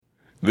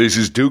This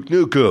is Duke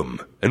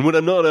Nukem, and when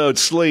I'm not out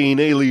slaying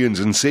aliens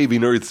and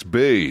saving Earth's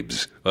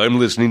babes, I'm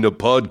listening to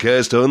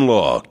Podcast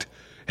Unlocked.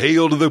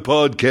 Hail to the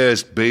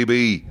podcast,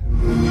 baby.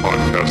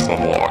 Podcast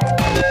Unlocked.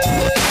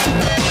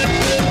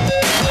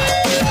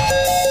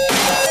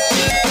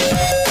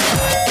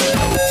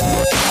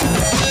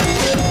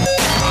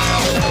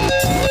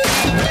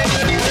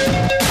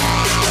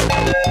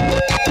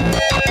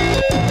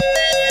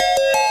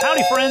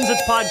 Howdy, friends.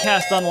 It's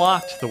Podcast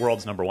Unlocked, the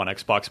world's #1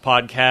 Xbox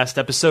podcast,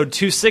 episode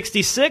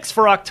 266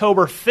 for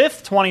October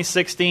 5th,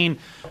 2016.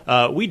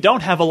 We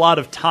don't have a lot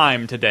of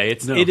time today.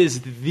 It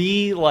is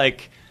the,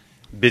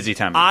 busy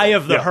time. eye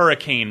of the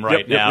hurricane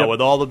right now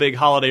with all the big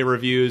holiday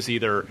reviews,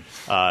 either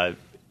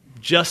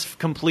just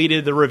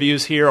completed the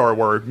reviews here, or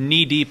we're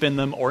knee-deep in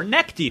them, or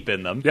neck-deep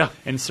in them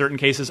in certain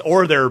cases,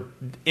 or they're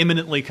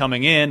imminently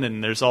coming in,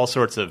 and there's all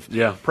sorts of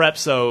prep.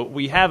 So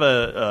we have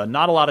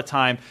not a lot of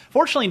time.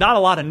 Fortunately, not a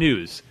lot of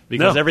news,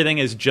 because everything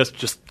is just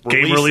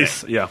game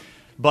release.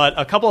 But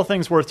a couple of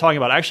things worth talking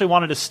about. I actually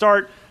wanted to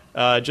start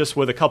just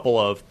with a couple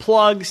of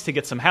plugs to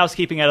get some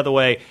housekeeping out of the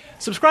way.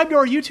 Subscribe to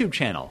our YouTube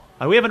channel.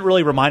 We haven't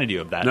really reminded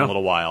you of that in a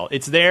little while.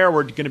 It's there.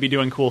 We're going to be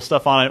doing cool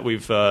stuff on it.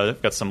 We've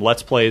got some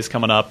Let's Plays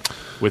coming up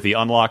with the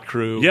Unlocked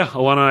crew. Yeah,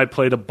 Alana and I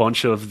played a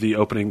bunch of the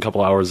opening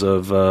couple hours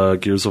of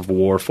Gears of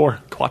War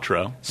 4.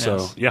 Quattro.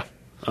 So,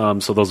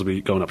 so those will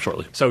be going up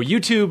shortly. So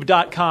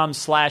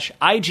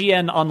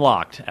youtube.com/IGN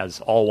Unlocked, as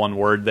all one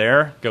word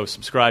there. Go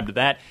subscribe to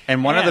that.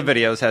 And one of the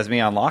videos has me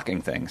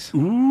unlocking things.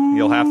 Ooh.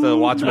 You'll have to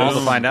watch them all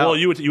to find out. Well,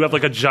 you have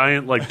like a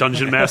giant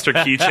Dungeon Master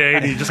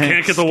keychain. You just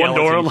can't get the one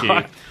door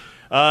unlocked.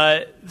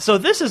 So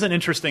this is an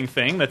interesting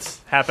thing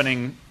that's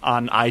happening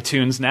on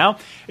iTunes now.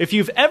 If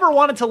you've ever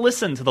wanted to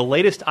listen to the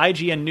latest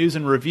IGN news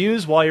and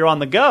reviews while you're on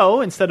the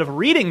go, instead of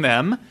reading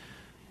them,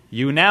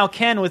 you now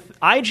can with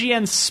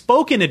IGN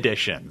Spoken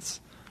Editions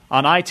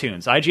on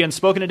iTunes. IGN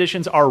Spoken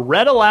Editions are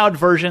read aloud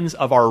versions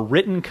of our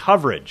written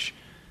coverage.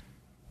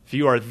 If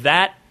you are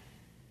that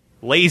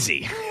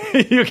lazy,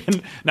 you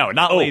can... No,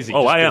 not lazy.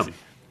 Oh, just I busy. am.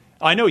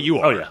 I know you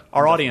are. Oh, yeah.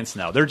 Our audience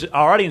now.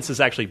 Our audience is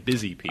actually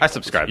busy people. I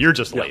subscribe. You're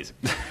just lazy.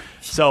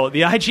 So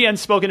the IGN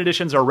Spoken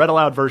Editions are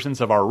read-aloud versions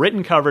of our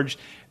written coverage.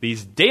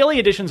 These daily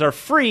editions are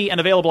free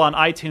and available on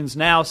iTunes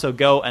now, so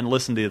go and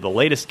listen to the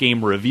latest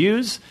game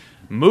reviews,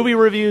 movie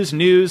reviews,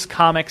 news,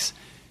 comics,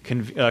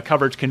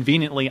 coverage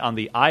conveniently on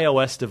the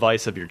iOS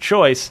device of your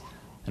choice,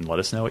 and let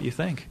us know what you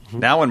think.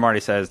 Now when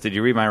Marty says, "Did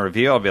you read my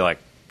review?" I'll be like,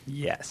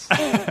 "Yes."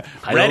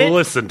 Read it?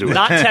 Listen to it.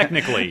 Not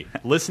technically.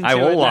 Listen to I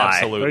will it, lie.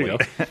 absolutely. There you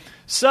go.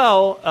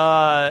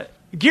 So,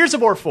 Gears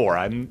of War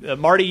 4.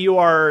 Marty,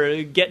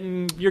 you're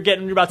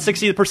getting about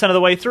 60% of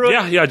the way through it.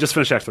 Yeah, I just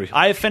finished Act 3.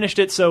 I have finished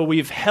it, so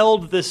we've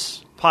held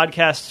this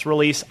podcast's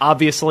release,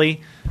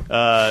 obviously,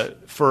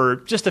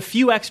 for just a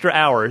few extra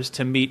hours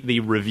to meet the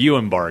review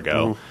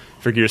embargo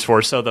for Gears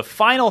 4. So the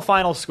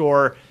final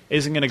score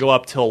isn't going to go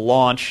up till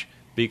launch,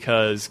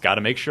 because got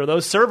to make sure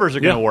those servers are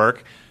going to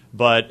work.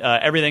 But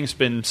everything's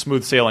been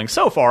smooth sailing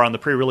so far on the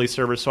pre-release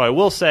servers, so I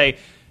will say...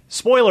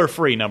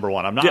 Spoiler-free, number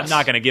one. I'm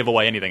not going to give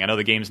away anything. I know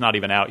the game's not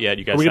even out yet.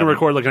 You guys, are we going to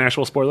record an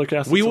actual spoiler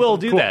cast? We will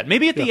do that.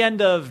 Maybe at the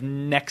end of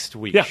next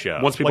week's show.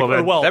 Once people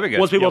have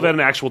had an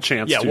actual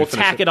chance. Yeah, we'll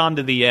tack it on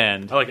to the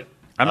end. I like it.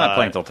 I'm not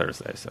playing till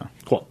Thursday, so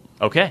Cool.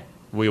 Okay,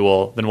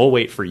 we'll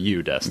wait for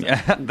you,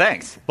 Dustin.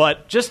 Thanks.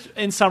 But just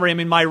in summary,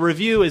 my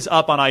review is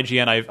up on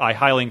IGN. I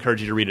highly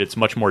encourage you to read it. It's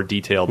much more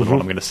detailed than what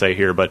I'm going to say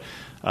here. But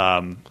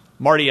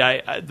Marty,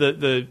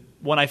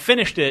 when I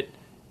finished it.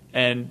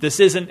 And this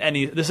isn't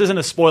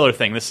a spoiler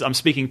thing. I'm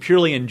speaking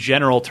purely in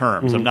general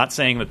terms. I'm not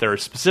saying that there are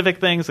specific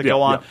things that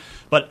go on,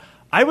 but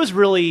I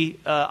really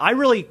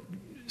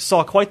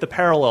saw quite the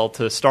parallel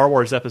to Star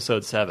Wars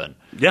Episode 7.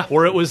 Yeah,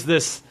 where it was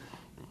this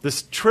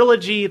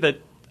trilogy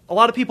that a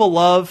lot of people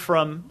love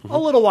from a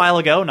little while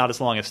ago. Not as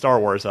long as Star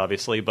Wars,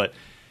 obviously, but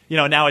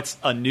now it's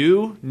a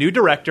new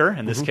director.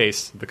 In this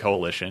case, the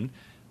Coalition,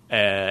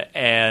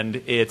 and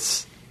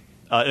it's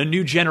a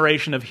new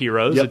generation of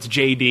heroes. It's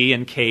JD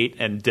and Kate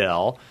and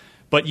Del.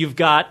 But you've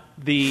got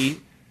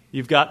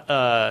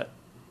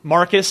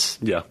Marcus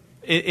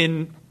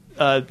in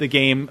the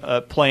game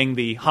playing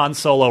the Han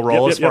Solo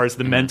role as far as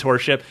the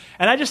mentorship,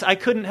 and I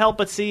couldn't help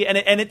but see, and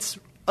it's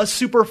a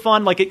super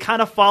fun. It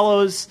kind of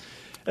follows.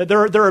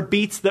 There are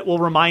beats that will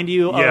remind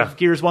you of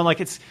Gears 1.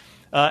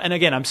 And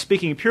again, I'm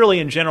speaking purely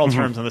in general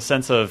terms in the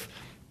sense of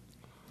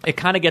it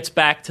kind of gets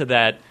back to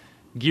that.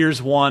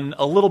 Gears 1,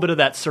 a little bit of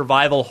that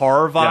survival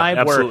horror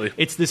vibe, where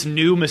it's this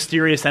new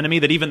mysterious enemy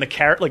that even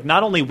the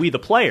not only we the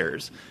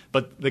players,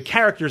 but the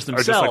characters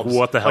themselves are just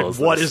what the hell is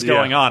this? What is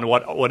going on?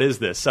 What is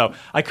this? So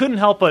I couldn't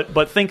help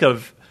but think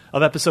of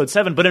Episode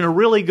 7, but in a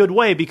really good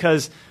way,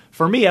 because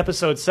for me,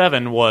 Episode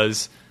 7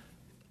 was...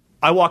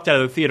 I walked out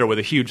of the theater with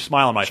a huge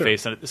smile on my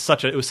face, and it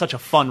was such a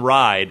fun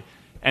ride.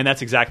 And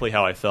that's exactly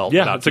how I felt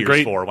about it's a Gears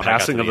great 4 when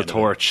passing I got to of the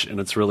torch, and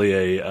it's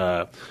really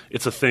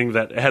it's a thing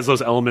that has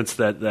those elements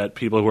that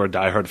people who are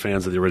diehard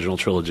fans of the original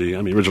trilogy,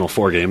 original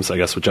 4 games, I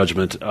guess, with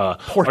Judgment,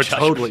 poor are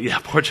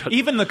Judgment. poor Judgment.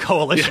 Even the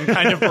Coalition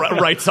kind of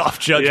writes off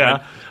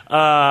Judgment.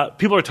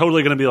 people are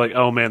totally going to be like,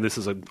 oh man, this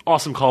is an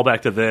awesome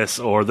callback to this,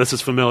 or this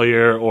is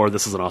familiar, or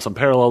this is an awesome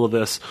parallel to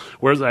this.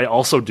 Whereas I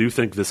also do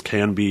think this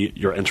can be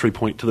your entry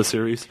point to the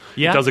series.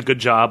 Yeah. It does a good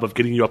job of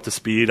getting you up to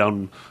speed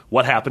on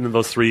what happened in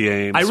those 3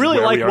 games. I really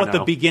where like we are what the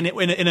now. beginning.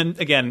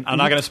 Again, I'm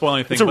not going to spoil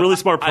anything. It's a but really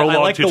smart prologue I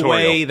like tutorial. the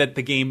way that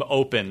the game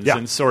opens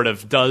and sort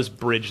of does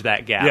bridge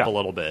that gap a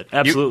little bit.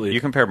 Absolutely. You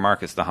compare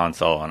Marcus to Han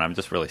Solo, and I'm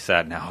just really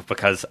sad now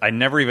because I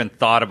never even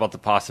thought about the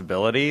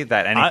possibility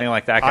that anything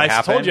like that could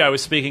happen. I told you I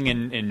was speaking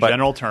in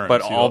general terms.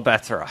 But all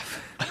bets are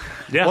off.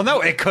 Yeah. Well,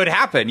 no, it could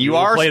happen. You will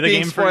are play the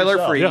being game for spoiler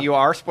yourself. free. Yeah. You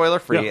are spoiler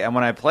free. Yeah. And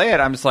when I play it,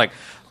 I'm just like,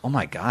 oh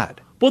my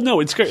God. Well,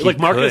 no, it's great. He Like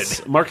Marcus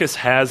could.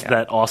 has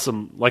that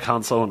awesome, like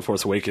Han Solo in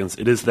Force Awakens.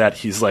 It is that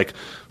he's like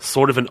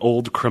sort of an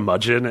old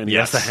curmudgeon, and he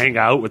has to hang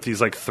out with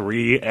these like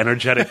 3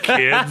 energetic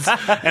kids.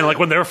 And like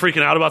when they're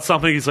freaking out about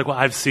something, he's like, "Well,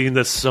 I've seen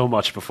this so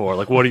much before.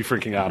 Like, what are you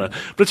freaking out at?"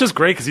 But it's just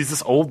great because he's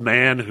this old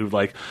man who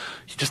like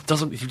he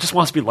just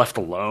wants to be left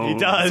alone. He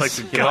does.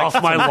 It's like, get off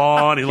my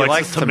lawn. He likes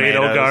likes his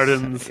tomato tomatoes.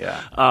 gardens.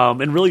 Yeah.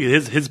 And really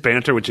his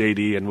banter with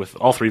JD and with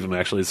all 3 of them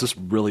actually is just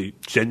really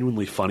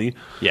genuinely funny.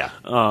 Yeah.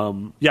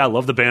 I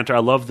love the banter. I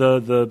love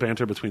the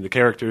banter between the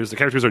characters. The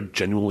characters are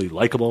genuinely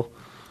likable.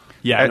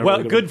 Yeah, They're well,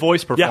 really good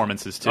voice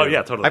performances too. Oh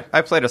yeah, totally.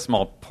 I played a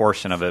small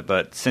portion of it,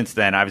 but since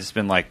then I've just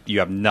been like, you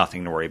have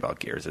nothing to worry about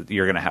Gears.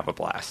 You're going to have a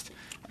blast.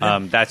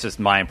 That's just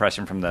my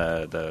impression from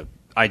the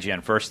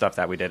IGN first stuff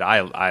that we did.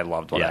 I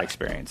loved what I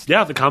experienced.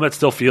 Yeah, the combat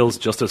still feels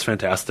just as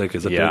fantastic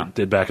as it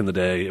did back in the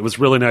day. It was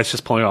really nice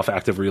just pulling off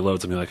active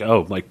reloads and being like,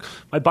 oh,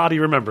 my body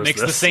remembers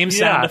Makes this. the same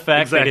sound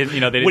effect. Exactly.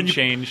 They didn't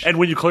change. And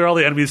when you clear all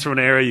the enemies from an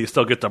area, you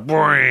still get the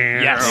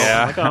Yes.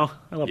 Yeah. Like, oh,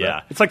 I love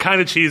that. It's like kind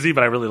of cheesy,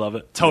 but I really love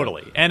it.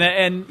 Totally.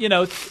 And you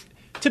know,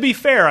 to be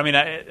fair, I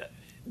mean,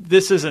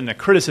 this isn't a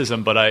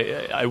criticism, but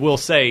I will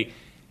say,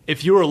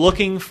 if you were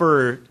looking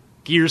for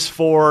Gears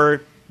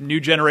 4, new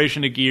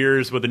generation of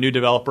Gears with a new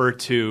developer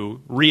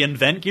to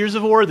reinvent Gears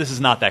of War, this is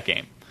not that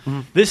game.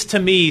 Mm-hmm. This, to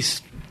me,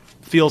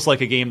 feels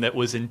like a game that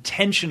was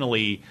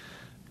intentionally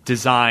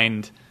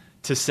designed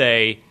to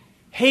say,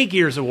 hey,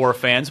 Gears of War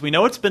fans, we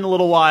know it's been a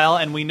little while,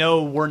 and we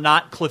know we're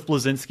not Cliff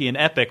Bleszinski and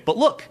Epic, but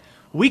look,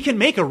 we can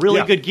make a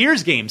really good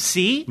Gears game,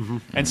 see? Mm-hmm.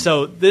 And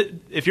so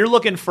if you're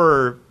looking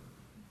for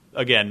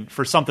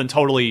something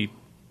totally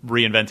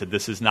reinvented,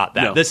 this is not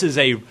that. No. This is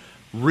a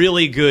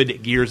really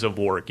good Gears of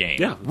War game.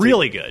 Yeah.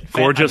 Really good.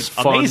 Gorgeous,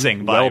 fun,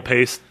 amazing,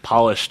 well-paced,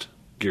 polished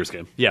Gears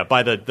game. Yeah,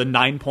 by the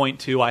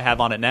 9.2 I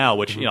have on it now,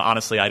 which,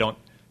 honestly, I don't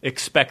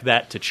expect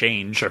that to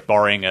change,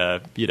 barring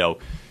a,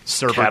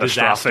 server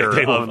disaster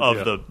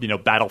of the,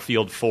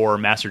 Battlefield 4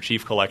 Master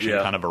Chief Collection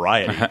kind of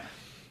variety.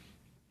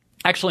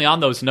 Actually, on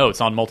those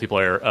notes, on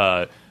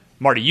multiplayer,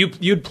 Marty,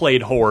 you'd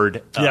played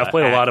Horde. Yeah, I've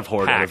played a lot of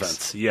Horde PAX,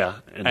 events. Yeah.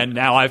 And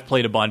now I've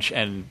played a bunch,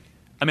 and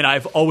I mean,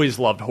 I've always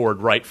loved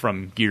Horde right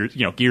from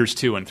Gears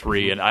 2 and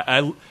 3, and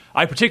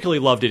I particularly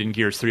loved it in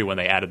Gears 3 when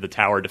they added the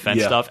tower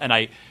defense stuff,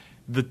 and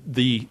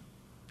the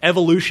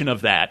evolution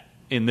of that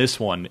in this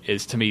one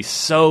is, to me,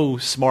 so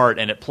smart,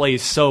 and it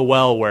plays so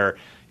well where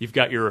you've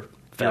got your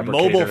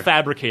mobile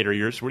fabricator,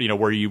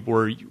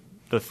 where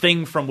the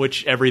thing from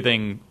which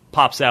everything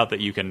pops out that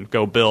you can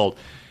go build,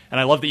 and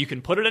I love that you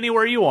can put it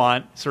anywhere you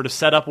want, sort of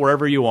set up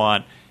wherever you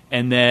want,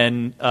 and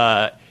then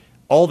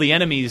all the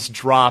enemies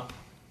drop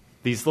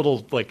these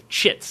little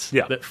chits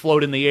that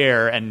float in the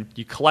air, and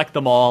you collect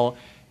them all,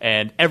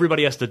 and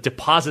everybody has to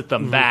deposit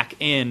them back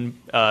in.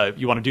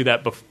 You want to do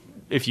that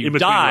if you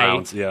die.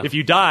 Rounds, If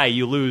you die,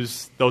 you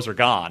lose. Those are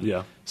gone.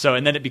 Yeah. So,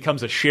 and then it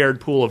becomes a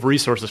shared pool of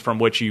resources from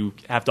which you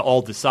have to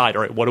all decide,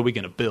 all right, what are we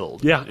going to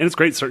build? Yeah, and it's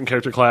great. Certain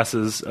character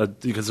classes,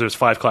 because there's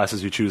 5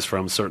 classes you choose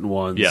from. Certain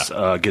ones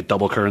get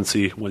double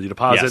currency when you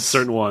deposit. Yes.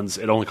 Certain ones,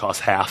 it only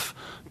costs half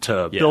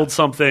to build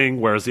something,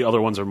 whereas the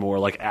other ones are more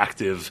like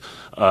active,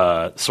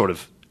 sort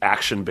of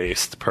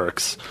action-based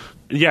perks.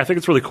 Yeah, I think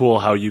it's really cool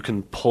how you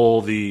can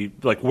pull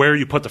where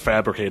you put the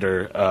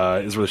fabricator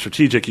is really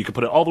strategic. You can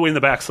put it all the way in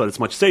the back so that it's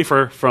much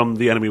safer from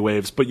the enemy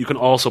waves, but you can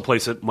also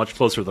place it much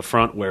closer to the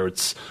front where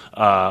it's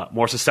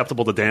more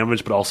susceptible to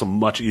damage, but also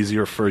much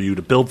easier for you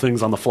to build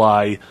things on the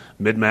fly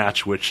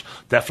mid-match, which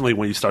definitely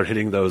when you start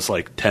hitting those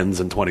 10s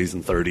and 20s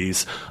and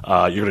 30s,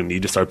 you're going to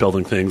need to start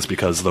building things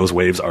because those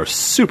waves are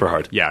super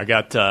hard. Yeah, I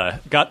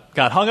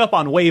got hung up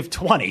on wave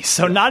 20,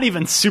 so not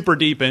even super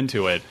deep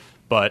into it.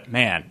 But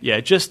man,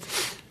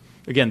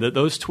 again,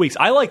 those tweaks.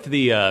 I liked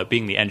the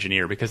being the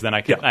engineer because then I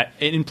could,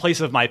 in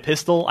place of my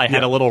pistol, I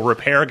had a little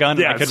repair gun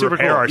and I could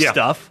repair our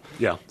stuff.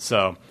 Yeah.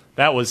 So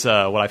that was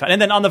what I found. And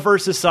then on the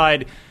Versus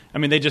side, I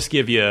mean, they just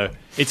give you,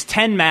 it's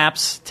 10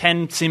 maps,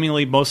 10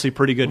 seemingly mostly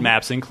pretty good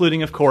maps,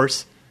 including, of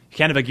course, you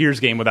can't have a Gears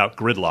game without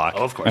Gridlock.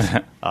 Oh, of course.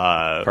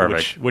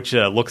 Perfect. Which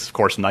looks, of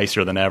course,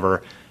 nicer than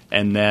ever.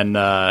 And then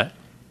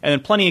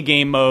plenty of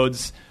game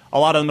modes. A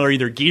lot of them are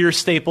either Gear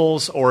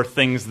staples or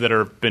things that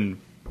have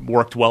been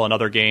worked well in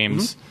other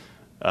games.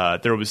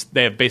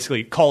 They have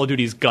basically Call of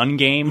Duty's gun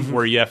game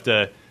where you have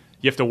to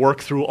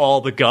work through all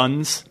the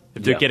guns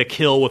to get a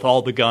kill with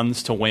all the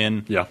guns to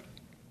win. Yeah.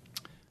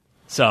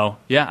 So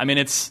I mean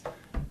it's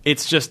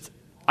just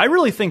I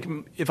really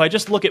think if I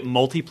just look at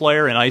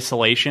multiplayer in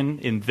isolation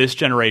in this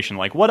generation,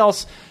 like what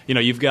else?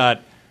 You've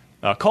got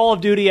Call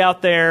of Duty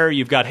out there.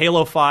 You've got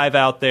Halo 5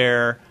 out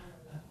there.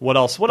 What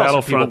else? What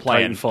else are people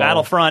playing? Titanfall.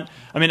 Battlefront.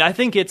 I mean, I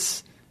think it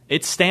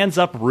stands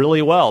up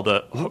really well.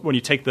 When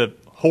you take the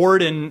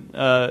Horde and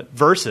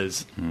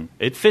Versus,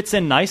 it fits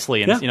in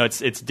nicely, and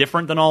it's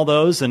different than all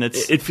those, and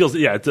it feels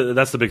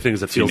that's the big thing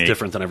is it feels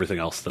different than everything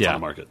else that's on the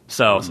market.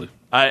 So honestly.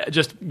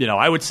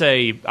 I would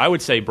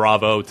say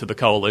bravo to the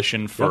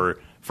Coalition for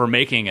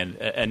making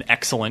an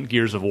excellent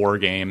Gears of War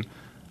game.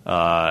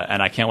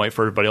 And I can't wait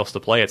for everybody else to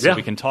play it so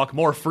we can talk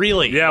more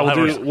freely. Yeah,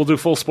 we'll do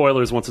full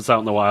spoilers once it's out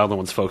in the wild and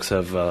once folks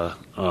have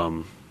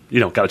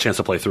got a chance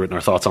to play through it and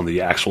our thoughts on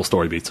the actual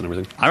story beats and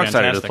everything. I'm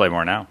excited to play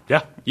more now.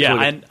 Yeah,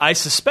 really and I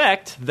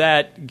suspect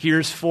that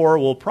Gears 4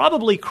 will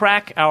probably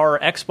crack our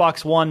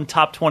Xbox One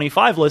top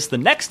 25 list the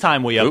next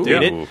time we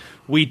update it.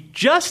 We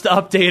just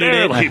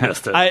updated it.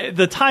 Missed it.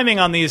 The timing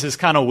on these is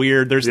kind of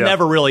weird. There's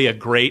never really a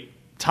great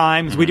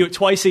time. We do it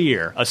twice a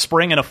year, a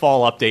spring and a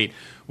fall update.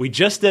 We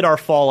just did our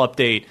fall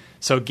update,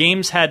 so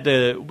games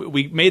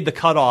we made the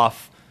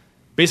cutoff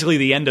basically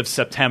the end of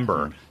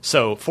September.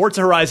 So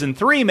Forza Horizon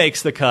 3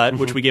 makes the cut,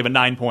 which we gave a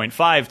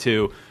 9.5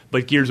 to,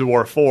 but Gears of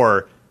War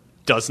 4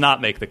 does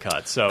not make the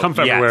cut. So come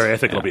February, I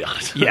think it'll be on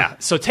it. Yeah,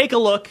 so take a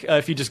look.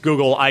 If you just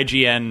Google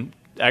IGN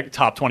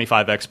Top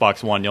 25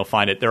 Xbox One, you'll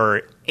find it. There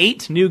are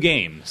 8 new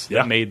games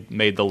that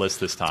made the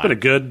list this time.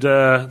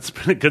 It's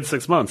been a good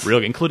 6 months.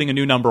 Really, including a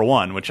new number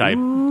 1, which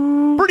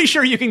I'm pretty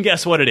sure you can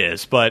guess what it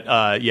is.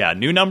 But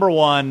new number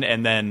 1,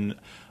 and then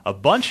a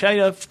bunch,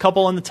 a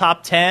couple in the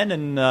top 10,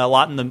 and a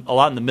lot in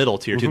the middle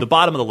tier too. The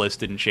bottom of the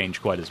list didn't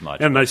change quite as much.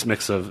 And a nice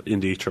mix of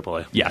indie,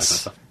 AAA.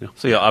 Yes. Kind of stuff.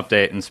 So you'll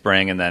update in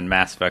spring, and then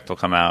Mass Effect will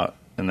come out.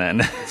 And then,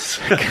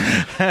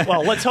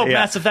 well, let's hope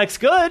Mass Effect's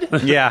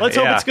good. Yeah, let's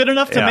hope it's good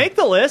enough to make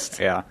the list.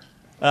 Yeah.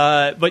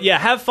 But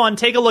have fun.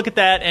 Take a look at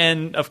that,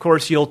 and of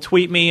course, you'll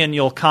tweet me and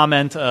you'll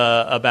comment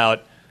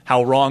about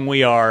how wrong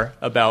we are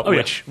about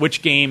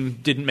which game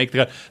didn't make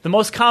the cut. The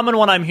most common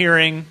one I'm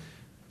hearing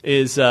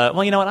is,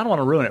 well, you know what? I don't want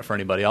to ruin it for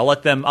anybody. I'll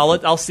let them.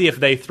 I'll see if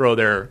they throw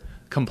their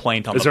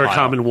complaint on. Is there a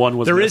common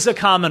one? There is a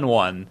common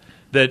one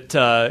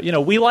that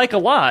we like a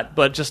lot,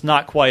 but just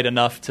not quite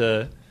enough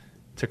to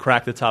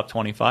crack the top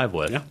 25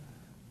 with. Yeah.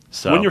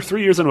 So when you're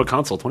 3 years into a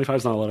console, 25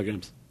 is not a lot of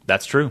games.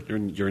 That's true.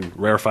 You're in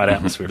rarefied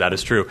atmosphere. That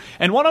is true.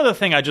 And one other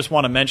thing I just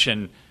want to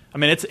mention, I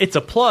mean, it's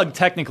a plug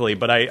technically,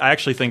 but I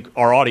actually think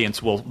our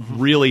audience will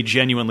really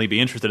genuinely be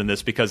interested in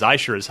this because I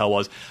sure as hell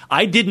was.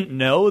 I didn't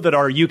know that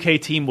our UK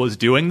team was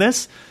doing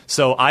this,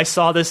 so I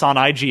saw this on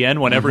IGN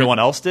when everyone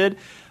else did.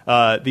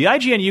 The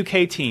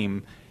IGN UK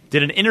team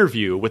did an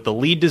interview with the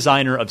lead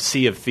designer of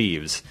Sea of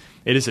Thieves.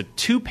 It is a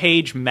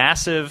 2-page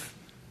massive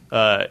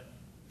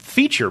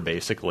feature,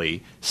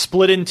 basically,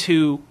 split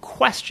into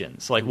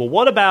questions. Like, well,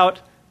 what about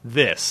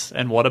this?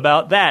 And what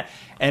about that?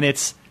 And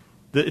it's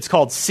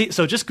called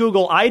so just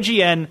Google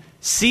IGN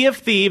Sea of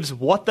Thieves,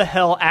 what the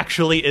hell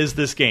actually is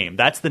this game?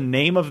 That's the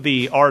name of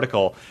the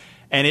article.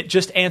 And it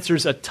just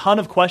answers a ton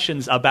of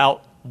questions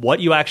about what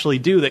you actually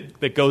do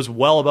that goes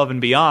well above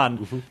and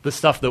beyond the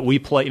stuff that we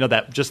play,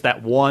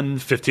 that one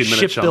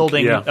 15-minute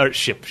shipbuilding chunk. or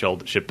ship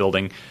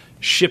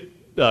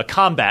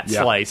combat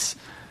slice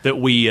that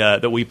we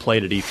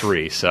played at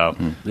E3. So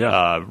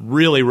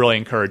really, really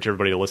encourage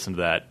everybody to listen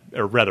to that,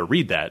 or rather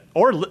read that,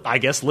 or I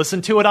guess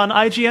listen to it on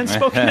IGN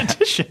Spoken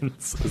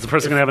Editions. Is the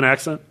person going to have an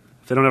accent?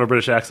 If they don't have a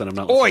British accent, I'm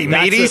not listening. Oi,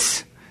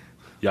 mateys!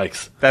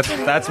 Yikes.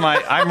 That's my...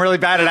 I'm really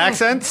bad at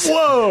accents.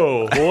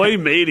 Whoa! Oi,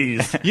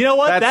 mateys. You know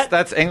what?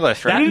 That's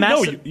English, right?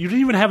 No, you didn't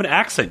even have an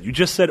accent. You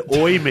just said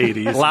oi,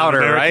 mateys. Louder,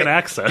 American right?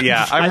 accent.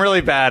 Yeah, I'm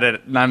really bad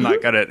at... I'm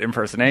not good at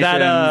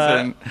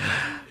impersonations.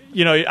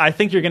 I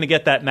think you're going to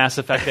get that Mass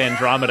Effect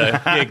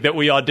Andromeda gig that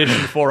we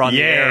auditioned for on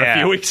the air a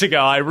few weeks ago.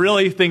 I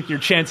really think your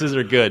chances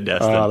are good,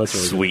 Destin. Oh, that's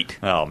really sweet.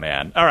 Good. Oh,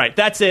 man. All right,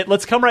 that's it.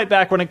 Let's come right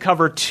back. We're going to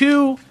cover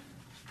 2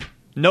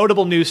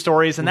 notable news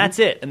stories, and that's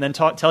it. And then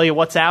tell you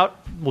what's out.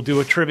 We'll do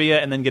a trivia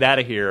and then get out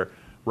of here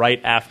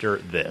right after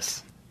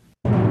this.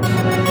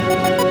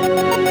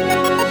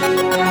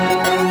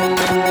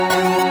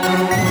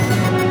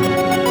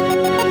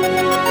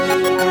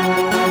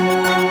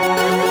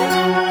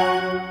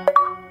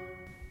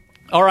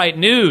 All right,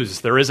 news.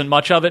 There isn't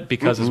much of it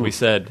because, as we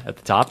said at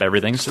the top,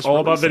 everything's just all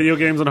about video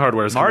games and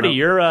hardware. Marty,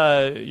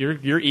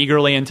 you're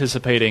eagerly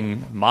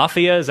anticipating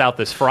Mafia is out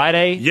this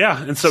Friday.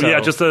 Yeah, and so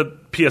just a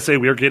PSA,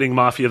 we are getting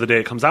Mafia the day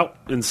it comes out,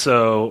 and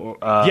so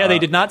they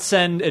did not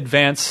send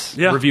advance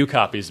review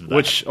copies of that.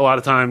 Which a lot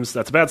of times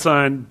that's a bad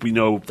sign. We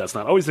know that's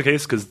not always the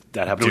case because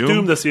that happened with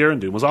Doom this year, and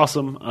Doom was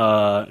awesome.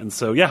 And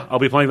so I'll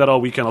be playing that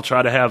all weekend. I'll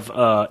try to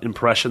have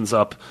impressions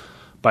up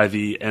by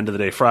the end of the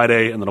day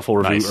Friday, and then a full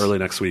review early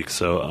next week.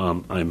 So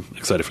I'm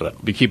excited for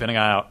that. Be keeping an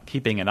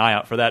eye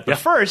out for that. But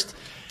first,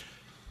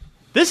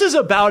 this is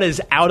about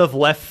as out of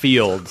left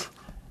field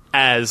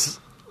as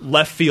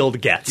left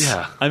field gets.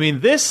 Yeah. I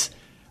mean,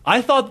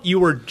 I thought you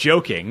were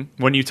joking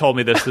when you told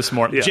me this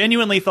morning.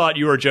 Genuinely thought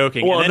you were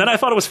joking. Well, and then I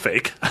thought it was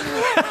fake.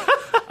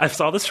 I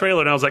saw this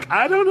trailer and I was like,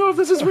 I don't know if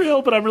this is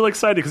real, but I'm really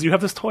excited because you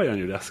have this toy on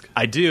your desk.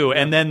 I do.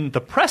 And then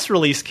the press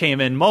release came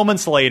in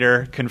moments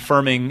later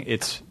confirming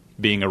it's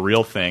being a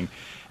real thing.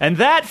 And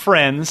that,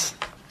 friends,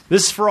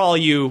 this is for all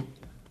you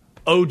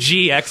OG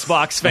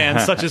Xbox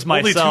fans such as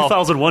myself. Only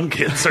 2001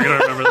 kids are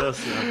going to remember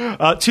this.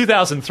 Yeah.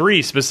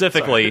 2003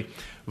 specifically. Sorry.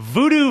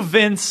 Voodoo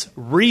Vince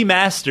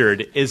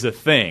Remastered is a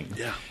thing.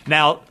 Yeah.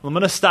 Now, I'm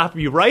going to stop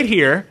you right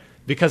here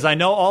because I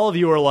know all of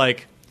you are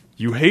like,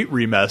 you hate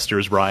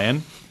remasters,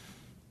 Ryan.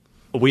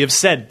 We have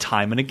said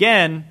time and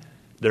again,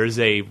 there's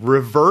a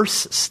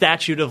reverse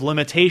statute of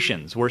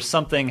limitations where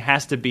something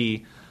has to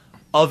be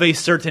of a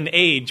certain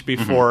age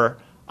before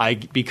I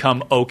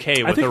become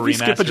okay with a remaster. I think if we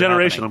skip a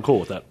generation, I'm cool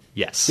with that.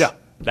 Yes. Yeah.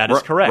 That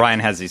is correct. Ryan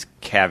has these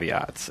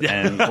caveats.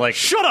 And like,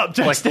 shut up,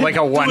 Justin. Like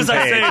a one do as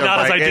I say, not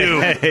as I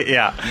do.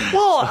 Yeah.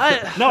 Well,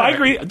 I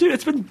agree. Dude,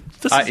 it's been,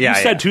 you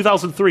said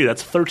 2003.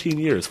 That's 13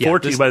 years.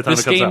 14 by the time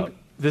it comes out.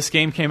 This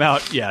game came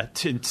out,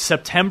 in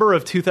September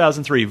of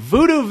 2003.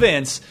 Voodoo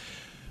Vince,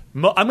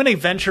 I'm going to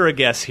venture a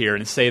guess here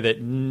and say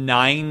that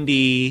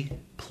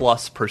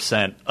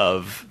 90+%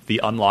 of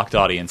the Unlocked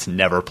audience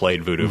never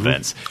played Voodoo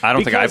Vince. I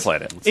don't think I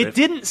played it. It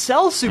didn't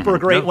sell super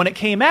great when it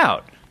came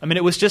out. I mean,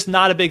 it was just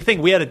not a big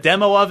thing. We had a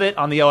demo of it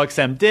on the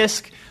OXM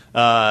disc.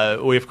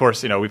 We, of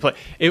course, we played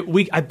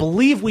it. I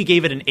believe we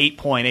gave it an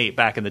 8.8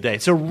 back in the day.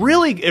 So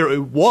really,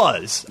 it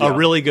was a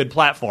really good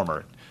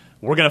platformer.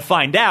 We're going to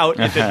find out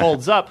if it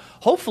holds up.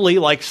 Hopefully,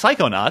 like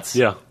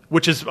Psychonauts,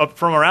 which is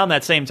from around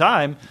that same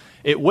time,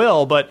 it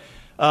will. But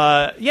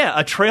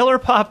a trailer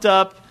popped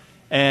up,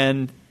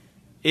 and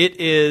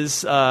it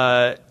is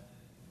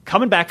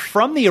coming back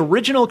from the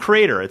original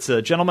creator. It's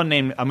a gentleman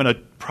named, I'm going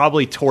to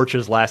probably torch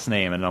his last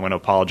name, and I'm going to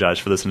apologize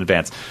for this in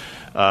advance.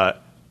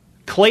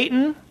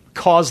 Clayton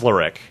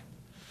Kozlaric.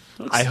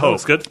 I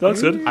hope.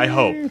 That's good. I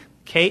hope.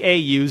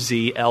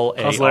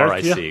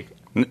 Kauzlaric.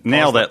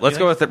 Nailed it. Let's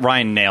go with it.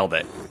 Ryan nailed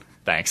it.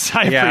 Thanks.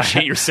 I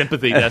appreciate your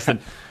sympathy, Destin.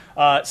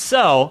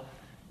 So,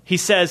 he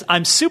says,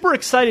 I'm super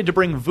excited to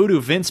bring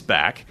Voodoo Vince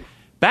back.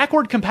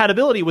 Backward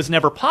compatibility was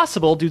never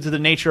possible due to the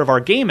nature of our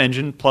game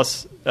engine,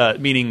 plus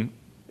meaning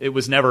it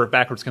was never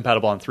backwards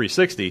compatible on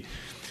 360.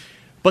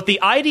 But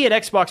the ID at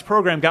Xbox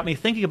program got me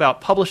thinking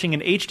about publishing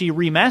an HD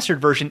remastered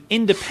version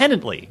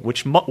independently,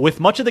 with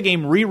much of the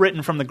game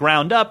rewritten from the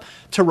ground up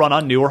to run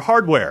on newer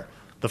hardware.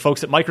 The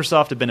folks at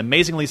Microsoft have been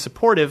amazingly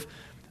supportive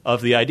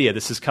of the idea.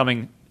 This is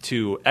coming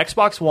to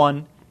Xbox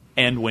One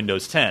and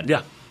Windows 10.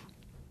 Yeah.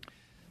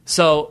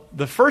 So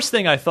the first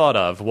thing I thought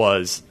of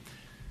was,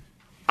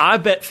 I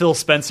bet Phil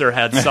Spencer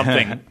had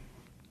something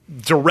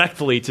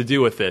directly to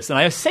do with this. And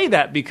I say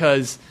that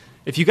because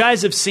if you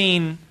guys have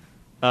seen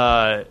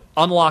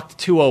Unlocked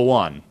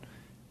 201,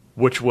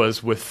 which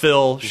was with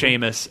Phil,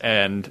 Seamus,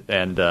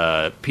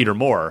 and Peter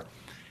Moore,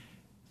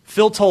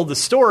 Phil told the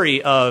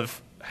story of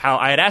how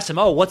I had asked him,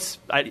 what's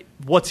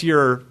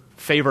your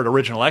favorite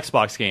original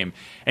Xbox game?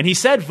 And he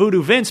said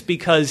Voodoo Vince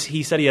because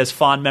he said he has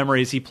fond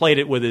memories. He played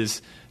it with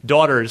his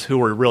daughters who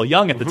were real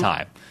young at the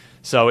time.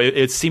 So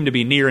it seemed to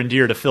be near and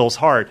dear to Phil's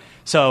heart.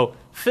 So,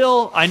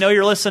 Phil, I know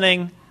you're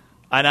listening,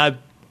 and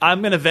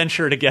I'm going to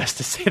venture to guess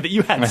to say that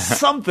you had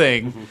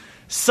something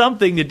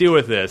to do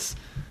with this,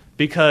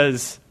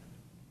 because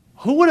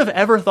who would have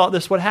ever thought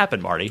this would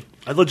happen, Marty?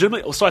 I thought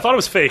it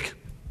was fake.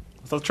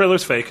 I thought the trailer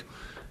was fake.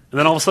 And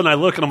then all of a sudden I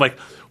look and I'm like,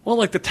 well,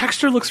 like the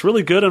texture looks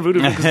really good on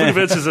Voodoo Vince, because Voodoo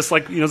Vince is this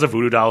it's a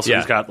voodoo doll, so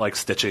he's got like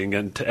stitching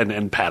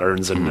and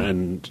patterns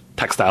and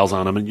textiles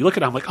on him. And you look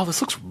at it, I'm like, oh,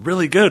 this looks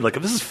really good. Like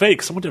if this is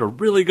fake, someone did a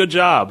really good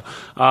job.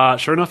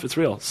 Sure enough, it's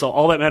real. So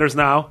all that matters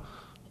now,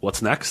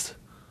 what's next?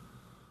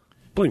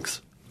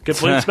 Blinks. Get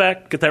Blinks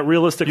back. Get that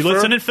realistic fur. You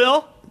listening,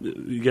 Phil?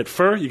 You get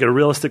fur. You get a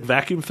realistic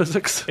vacuum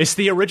physics. Is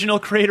the original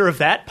creator of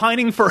that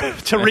pining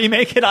to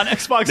remake it on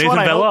Xbox Nathan One?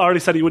 Nathan Bella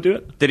already said he would do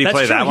it. Did he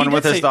play that one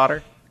with his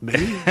daughter?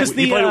 Maybe. He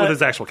played it with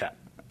his actual cat.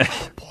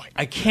 Oh, boy.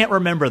 I can't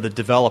remember the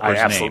developer's name.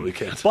 I absolutely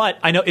can't. But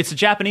I know it's a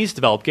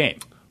Japanese-developed game.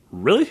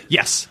 Really?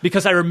 Yes,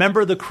 because I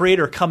remember the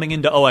creator coming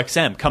into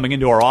OXM, coming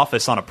into our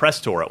office on a press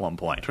tour at one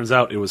point. Turns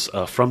out it was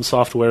From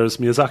Software's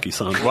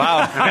Miyazaki-san. Wow.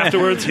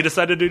 Afterwards, he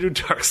decided to do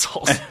Dark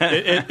Souls.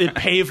 It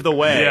paved the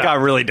way. It got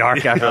really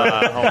dark after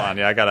that. Hold on,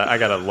 I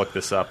gotta look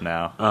this up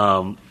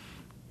now.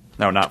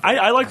 No, not.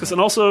 I like this, and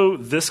also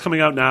this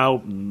coming out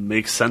now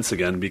makes sense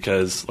again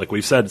because, like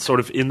we've said, sort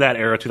of in that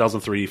era,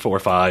 2003, 4,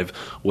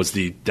 5 was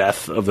the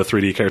death of the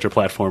 3D character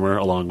platformer,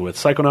 along with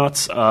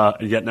Psychonauts.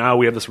 And yet now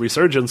we have this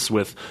resurgence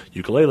with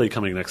Yooka-Laylee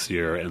coming next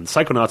year, and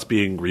Psychonauts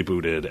being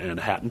rebooted, and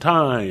Hat in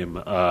Time.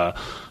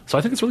 So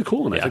I think it's really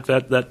cool, and I think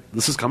that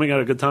this is coming at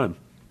a good time.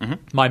 Mm-hmm.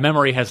 My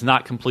memory has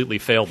not completely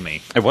failed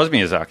me. It was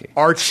Miyazaki.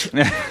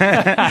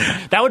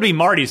 That would be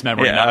Marty's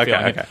memory.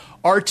 Okay.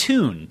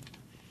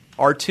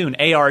 Artoon,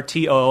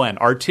 A-R-T-O-O-N.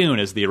 Artoon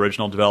is the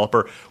original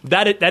developer.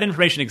 That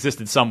information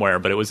existed somewhere,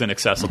 but it was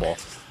inaccessible.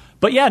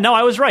 But yeah, no,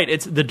 I was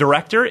right. The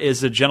director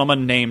is a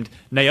gentleman named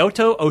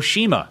Naoto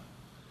Oshima,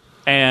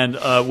 and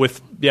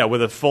with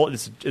a full,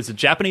 it's a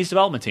Japanese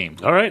development team.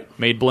 All right,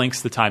 made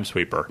Blinks the Time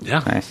Sweeper.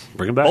 Yeah, nice.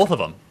 Bring him back. Both of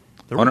them.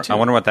 I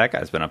wonder what that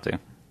guy's been up to.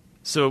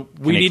 So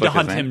we need to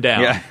hunt him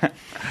down. Yeah.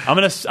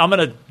 I'm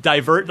gonna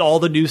divert all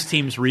the news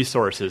team's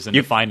resources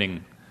into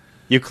finding.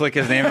 You click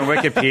his name in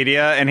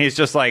Wikipedia, and he's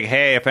just like,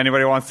 "Hey, if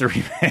anybody wants to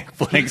remake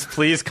Blinks,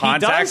 please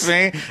contact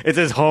me." It's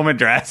his home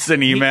address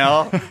and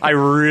email. I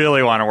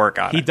really want to work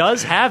on it. He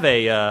does have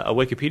a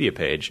Wikipedia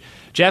page.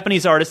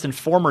 Japanese artist and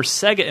former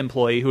Sega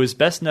employee who is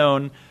best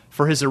known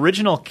for his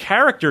original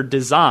character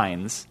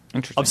designs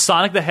of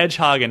Sonic the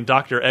Hedgehog and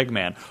Dr.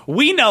 Eggman.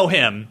 We know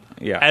him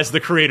as the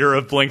creator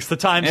of Blinks the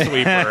Time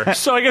Sweeper.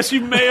 So I guess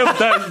you may have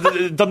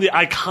done the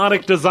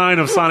iconic design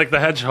of Sonic the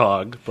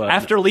Hedgehog. But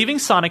After leaving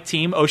Sonic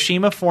Team,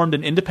 Oshima formed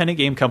an independent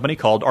game company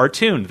called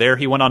Artoon. There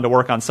he went on to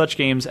work on such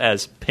games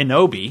as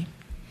Pinobi.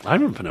 I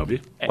remember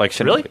Pinobi. Like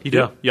Really? You do?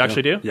 Yeah. You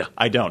actually do? Yeah.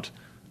 I don't.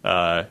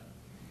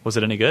 Was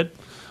it any good?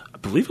 I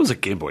believe it was a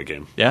Game Boy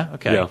game. Yeah?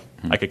 Okay. Yeah.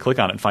 I could click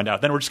on it and find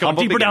out. Then we're just going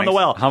deeper down the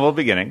well. Humble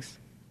beginnings.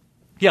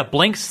 Yeah,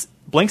 Blinks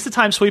the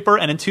Time Sweeper,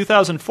 and in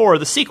 2004,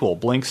 the sequel,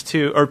 Blinks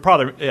 2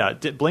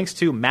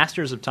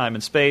 Masters of Time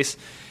and Space.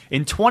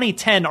 In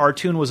 2010,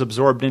 Artoon was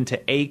absorbed into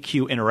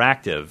AQ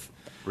Interactive.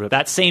 Rip.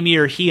 That same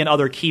year, he and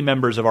other key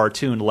members of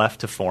Artoon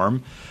left to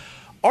form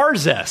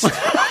Arzest.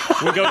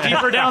 We'll go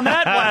deeper down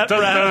that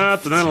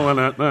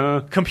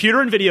rabbit.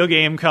 Computer and video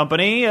game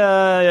company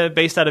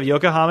based out of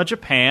Yokohama,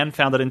 Japan,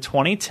 founded in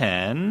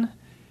 2010.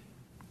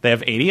 They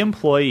have 80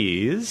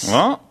 employees.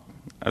 Well,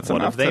 that's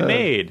What enough have they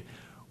made?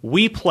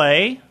 We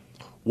Play.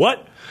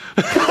 What?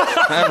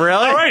 Really?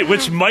 All right,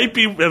 which might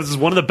be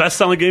one of the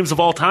best-selling games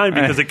of all time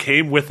because it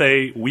came with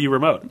a Wii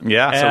remote.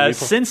 Yeah.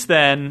 Since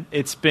then,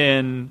 it's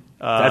been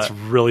That's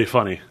really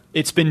funny.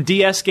 it's been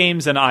DS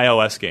games and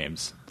iOS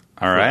games.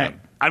 All right.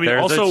 I mean,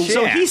 There's also, a chance.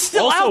 So he's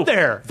still out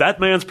there.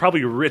 That man's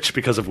probably rich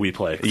because of Wii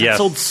Play. Yes. It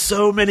sold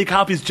so many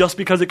copies just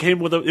because it came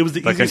with it was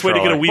the easiest way to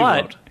get a Wii controller.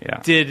 remote.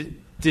 But Yeah.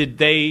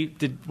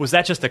 was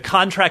that just a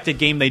contracted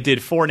game they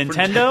did for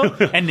Nintendo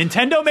and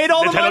Nintendo made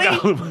all the Nintendo got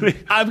all the money? money.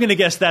 I'm going to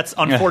guess that's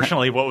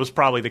unfortunately what was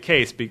probably the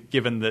case,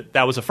 given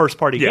that was a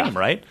first-party Yeah. game,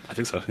 right? I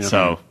think so. Yeah.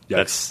 So Yikes.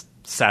 that's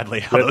sadly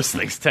how those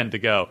things tend to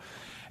go.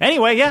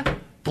 Anyway, yeah,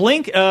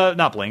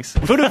 not Blinks,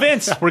 Voodoo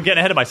Vince. We're getting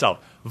ahead of myself.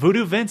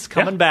 Voodoo Vince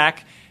coming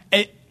back.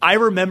 I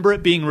remember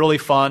it being really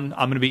fun.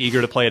 I'm going to be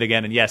eager to play it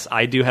again. And yes,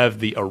 I do have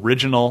the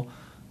original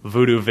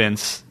Voodoo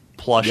Vince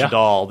plush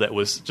doll that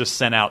was just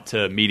sent out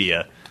to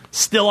media.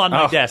 Still on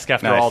my desk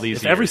after all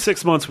these years. Every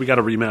 6 months, we got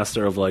a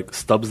remaster of like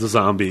Stubbs the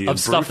Zombie, Of and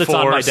stuff Brute that's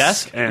on my Force,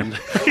 desk? and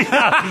we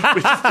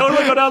just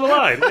totally go down the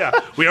line. Yeah,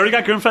 we already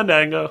got Grim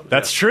Fandango.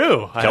 That's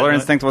true. Killer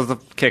Instinct was the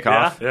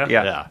kickoff.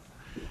 Yeah.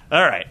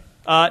 All right.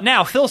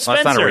 Now, Phil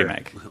Spencer. That's not a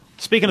remake.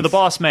 Speaking of the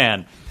boss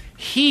man,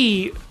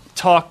 he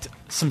talked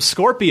some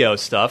Scorpio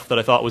stuff that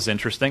I thought was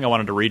interesting. I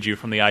wanted to read you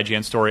from the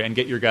IGN story and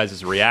get your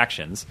guys'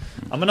 reactions.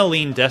 I'm going to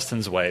lean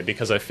Destin's way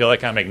because I feel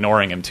like I'm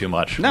ignoring him too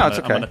much. No, it's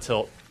okay. I'm going to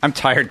tilt. I'm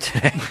tired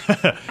today.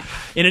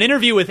 In an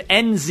interview with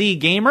NZ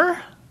Gamer,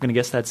 I'm going to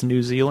guess that's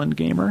New Zealand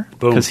Gamer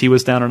because he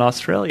was down in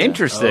Australia.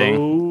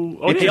 Interesting.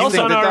 Oh, He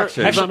also on our,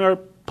 deduction. he's on our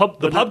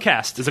The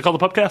Pubcast. Is it called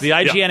the Pubcast? The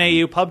IGN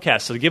AU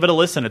Pubcast. So give it a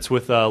listen. It's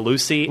with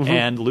Lucy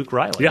and Luke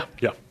Riley.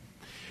 Yeah.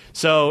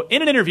 So,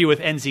 in an interview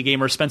with NZ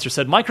Gamer, Spencer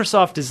said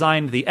Microsoft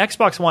designed the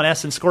Xbox One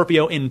S and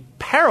Scorpio in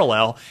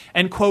parallel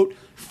and, quote,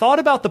 thought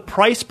about the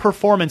price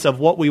performance of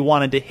what we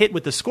wanted to hit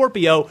with the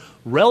Scorpio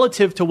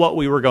relative to what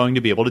we were going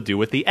to be able to do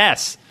with the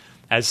S.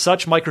 As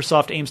such,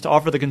 Microsoft aims to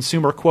offer the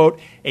consumer, quote,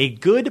 a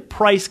good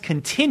price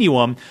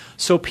continuum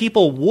so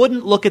people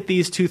wouldn't look at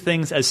these two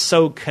things as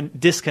so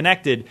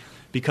disconnected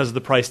because of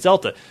the price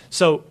delta.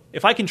 So,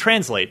 if I can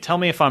translate, tell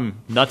me if I'm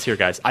nuts here,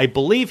 guys. I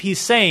believe he's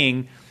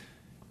saying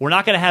we're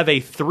not going to have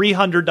a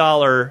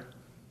 $300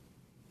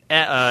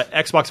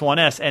 Xbox One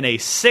S and a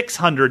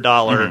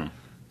 $600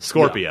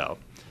 Scorpio.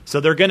 So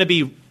they're going to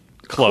be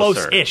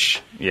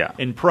close-ish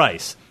in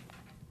price.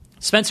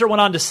 Spencer went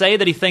on to say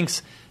that he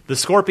thinks the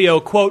Scorpio,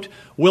 quote,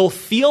 will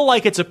feel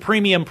like it's a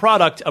premium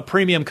product, a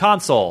premium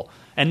console,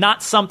 and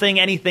not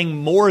anything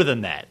more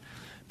than that.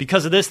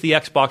 Because of this, the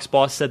Xbox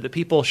boss said that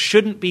people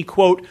shouldn't be,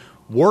 quote,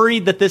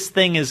 worried that this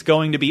thing is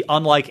going to be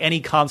unlike any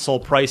console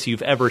price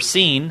you've ever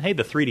seen. Hey,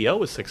 the 3DO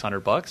was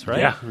 $600, right?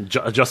 Yeah,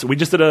 we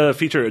just did a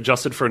feature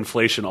adjusted for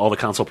inflation, all the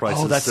console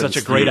prices. Oh, that's since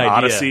such a great the idea.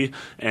 Odyssey,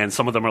 and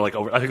some of them are like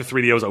over. I think the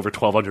 3DO is over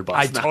 $1,200.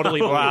 I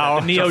totally wow.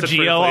 The Neo Adjusted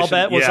for Geo, I'll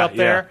inflation. bet, was up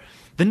there. Yeah.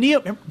 The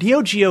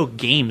Neo Geo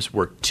games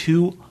were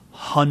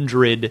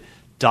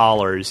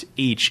 $200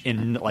 each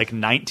in like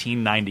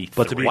 1993.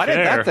 But to be Why fair,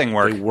 did that thing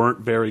work? They weren't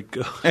very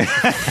good.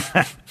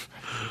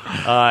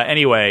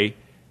 Anyway.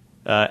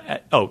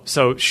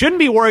 So shouldn't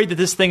be worried that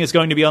this thing is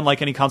going to be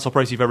unlike any console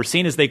price you've ever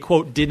seen, as they,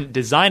 quote, didn't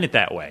design it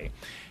that way.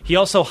 He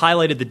also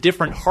highlighted the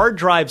different hard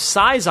drive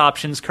size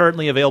options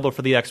currently available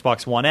for the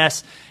Xbox One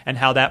S and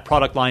how that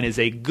product line is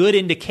a good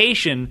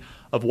indication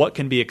of what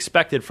can be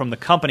expected from the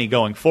company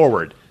going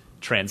forward.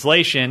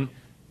 Translation,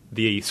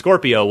 the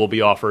Scorpio will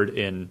be offered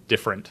in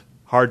different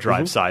hard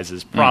drive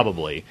sizes,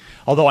 probably.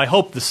 Although I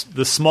hope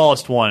the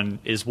smallest one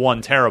is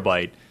 1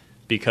 terabyte,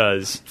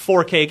 because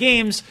 4K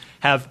games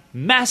have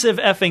massive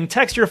effing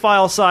texture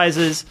file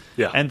sizes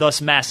and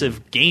thus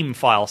massive game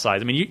file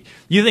size. I mean,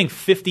 you think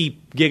 50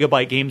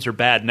 gigabyte games are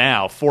bad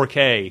now,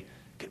 4K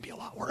could be a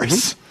lot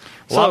worse.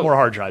 A lot more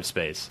hard drive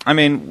space. I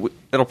mean,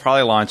 it'll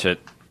probably launch at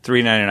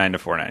 $399 to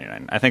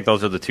 $499. I think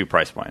those are the two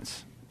price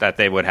points that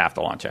they would have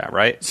to launch at,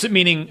 right? So,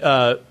 meaning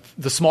the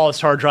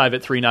smallest hard drive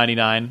at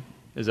 $399.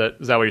 Is that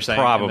what you're saying?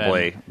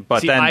 Probably,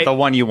 but then the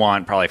one you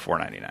want probably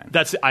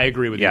 $499. I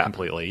agree with you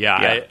completely.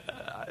 Yeah.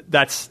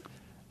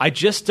 I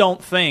just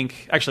don't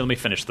think. Actually, let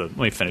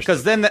me finish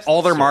because then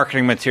all their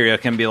marketing material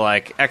can be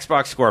like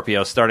Xbox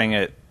Scorpio starting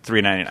at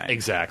 $399.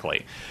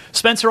 Exactly.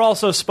 Spencer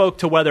also spoke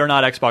to whether or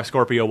not Xbox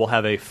Scorpio will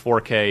have a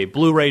 4K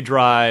Blu-ray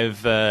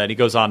drive, and he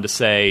goes on to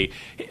say,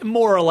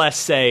 more or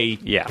less,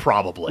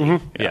 probably.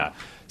 Mm-hmm. Yeah.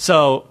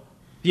 So,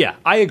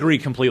 I agree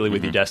completely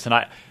with you, Destin.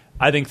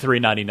 I think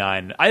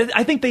 $399.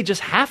 I think they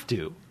just have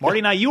to. Marty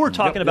and I, you were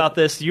talking about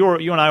this. You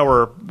and I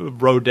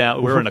rode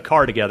down. We were in a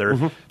car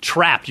together,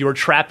 trapped. You were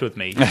trapped with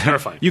me.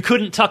 Terrifying. You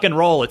couldn't tuck and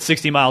roll at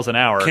 60 miles an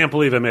hour. Can't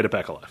believe I made it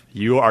back alive.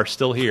 You are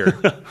still here.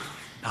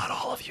 Not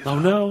all of you. Oh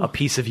no, a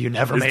piece of you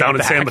never made down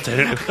it in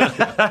back. San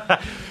Mateo.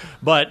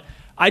 But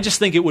I just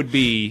think it would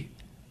be.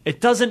 It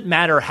doesn't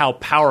matter how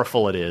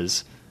powerful it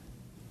is.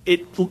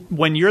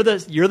 When you're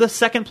the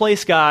second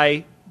place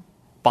guy.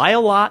 Buy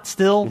a lot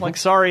still. Like,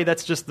 sorry,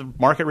 that's just the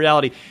market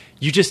reality.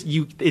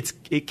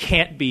 It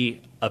can't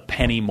be a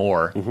penny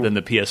more than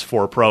the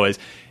PS4 Pro is.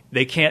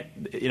 They can't,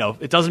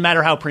 it doesn't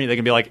matter how premium. They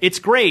can be like, it's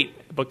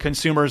great, but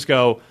consumers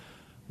go,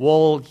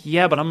 well,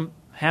 yeah, but I'm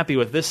happy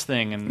with this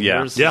thing, and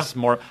yours is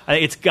more.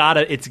 It's got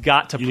to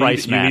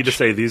price match. You need to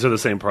say these are the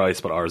same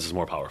price, but ours is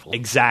more powerful.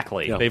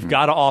 Exactly. Yeah. They've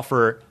got to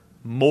offer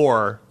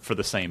more for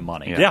the same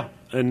money. Yeah.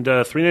 And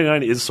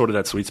 $399 is sort of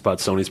that sweet spot.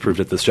 Sony's proved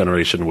it this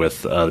generation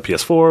with the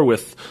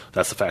PS4.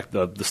 That's the fact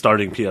the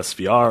starting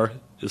PSVR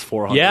is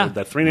 $400. Yeah.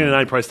 That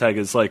 $399 price tag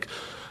is like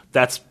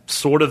that's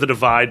sort of the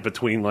divide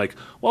between like,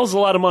 well, it's a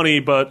lot of money,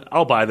 but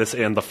I'll buy this,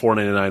 and the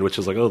 $499, which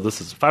is like, oh, this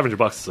is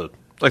 $500. Is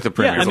like the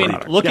premium. Yeah, I mean,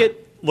 product.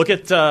 look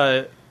at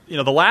the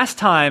last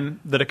time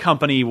that a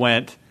company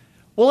went,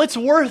 well, it's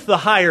worth the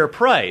higher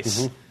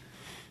price.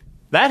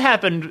 That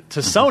happened to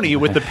Sony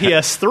with the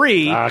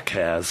PS3.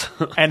 Kaz.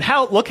 And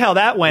look how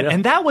that went. Yeah.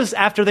 And that was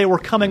after they were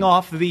coming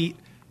off the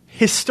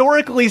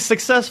historically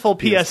successful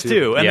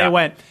PS2. And they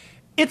went,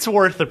 it's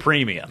worth the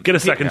premium. Get a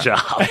second job.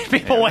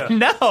 People went,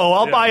 no,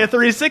 I'll buy a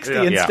 360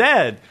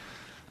 instead.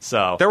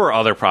 So there were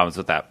other problems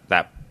with that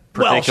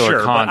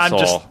particular console. But I'm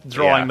just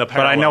drawing the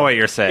parallel. But I know what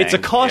you're saying. It's a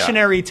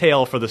cautionary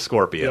tale for the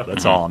Scorpio.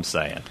 That's all I'm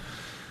saying.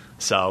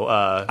 So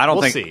I don't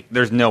we'll think see.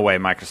 There's no way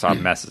Microsoft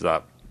messes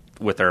up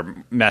with their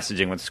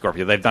messaging with the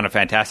Scorpio. They've done a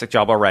fantastic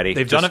job already.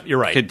 They've done it. You're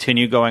right.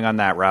 Continue going on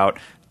that route.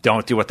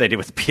 Don't do what they did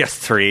with the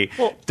PS3.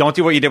 Well, don't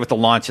do what you did with the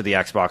launch of the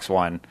Xbox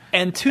One.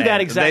 And to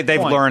that exact they've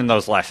point, learned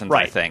those lessons,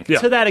 right. I think.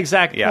 To that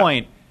exact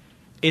point,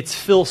 it's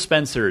Phil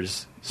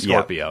Spencer's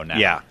Scorpio now.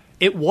 Yeah.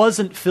 It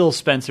wasn't Phil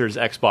Spencer's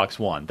Xbox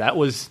One. That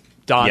was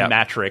Don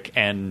Matrick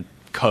and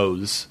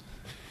Co.'s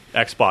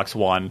Xbox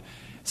One.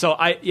 So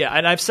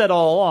and I've said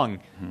all along,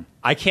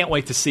 I can't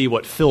wait to see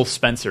what Phil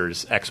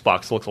Spencer's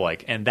Xbox looks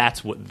like, and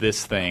that's what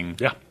this thing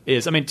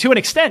is. I mean, to an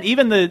extent,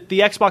 even the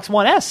Xbox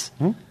One S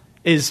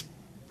is,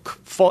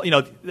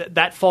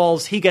 that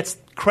falls. He gets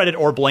credit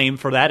or blame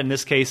for that. In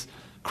this case,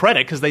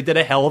 credit because they did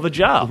a hell of a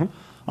job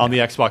on the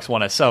Xbox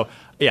One S. So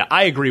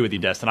I agree with you,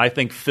 Destin. I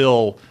think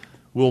Phil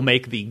will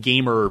make the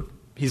gamer.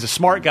 He's a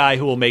smart guy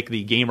who will make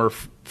the gamer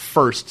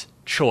first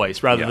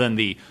choice rather than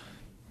the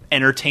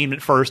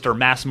entertainment first or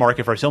mass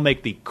market first. He'll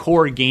make the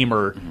core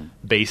gamer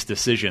based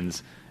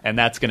decisions, and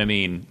that's going to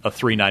mean a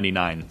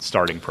 $399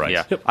 starting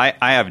price. Yeah.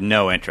 I have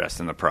no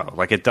interest in the Pro.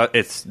 Like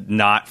it's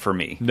not for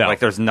me. No. Like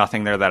there's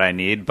nothing there that I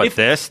need. But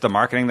the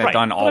marketing they've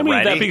done already. I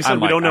mean, that being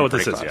said, we don't know what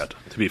this is yet.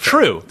 To be fair.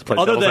 True.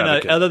 Other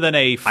than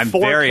a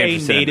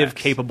 4K native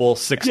capable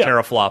 6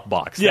 teraflop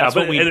box. That's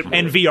what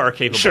and VR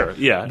capable. Sure.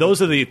 Yeah.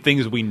 Those are the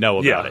things we know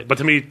about it. But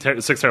to me,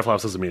 6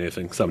 teraflops doesn't mean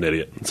anything. So I'm an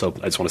idiot. And so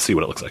I just want to see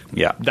what it looks like.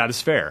 Yeah. That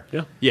is fair.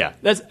 Yeah. Yeah.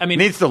 It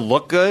needs to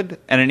look good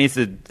and it needs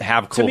to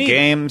have cool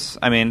games.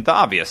 I mean, the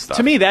obvious stuff.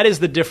 To me, that is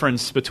the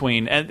difference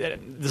between, and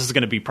this is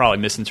going to be probably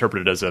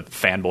misinterpreted as a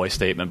fanboy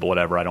statement, but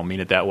whatever, I don't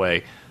mean it that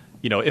way.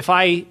 If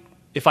I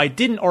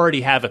didn't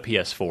already have a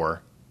PS4,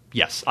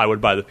 yes, I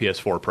would buy the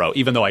PS4 Pro.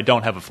 Even though I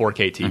don't have a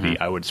 4K TV,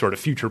 I would sort of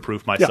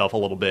future-proof myself a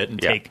little bit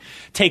and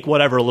take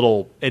whatever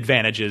little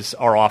advantages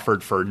are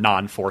offered for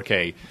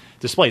non-4K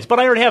displays. But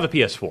I already have a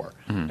PS4,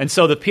 and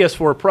so the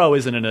PS4 Pro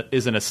isn't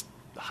a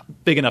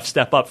big enough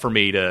step up for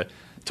me to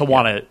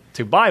want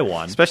to buy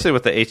one, especially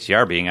with the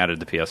HDR being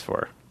added to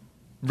PS4.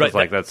 Right,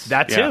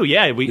 that too.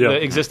 Yeah, the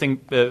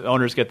existing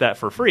owners get that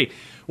for free.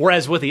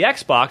 Whereas with the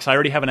Xbox, I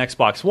already have an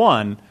Xbox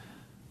One,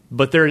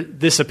 but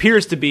this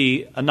appears to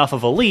be enough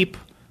of a leap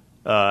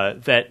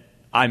that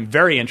I'm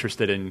very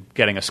interested in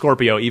getting a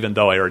Scorpio, even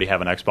though I already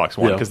have an Xbox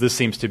One, because this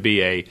seems to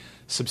be a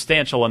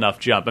substantial enough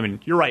jump. I mean,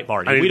 you're right,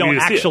 Marty. We don't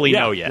actually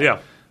know yet.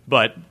 Yeah.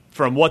 But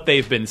from what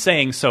they've been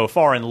saying so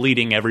far and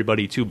leading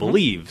everybody to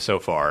believe so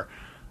far,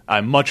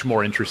 I'm much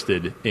more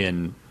interested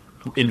in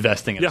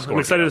investing in. Yeah, I'm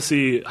excited to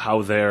see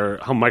how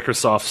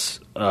Microsoft's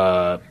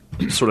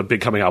sort of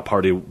big coming out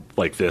party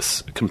like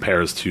this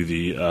compares to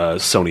the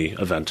Sony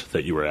event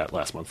that you were at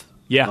last month.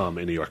 Yeah. In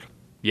New York.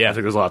 Yeah, I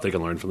think there's a lot they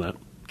can learn from that.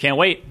 Can't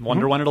wait.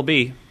 Wonder when it'll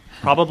be.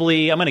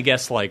 Probably, I'm going to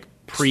guess like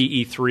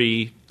pre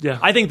E3. Yeah,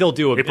 I think they'll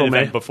do an April,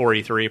 event May. before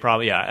E3.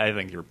 Probably. Yeah, I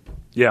think you're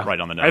right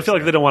on the nose. I feel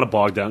like there. they don't want to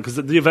bog down because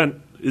the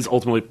event is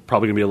ultimately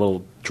probably going to be a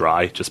little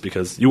dry, just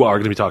because you are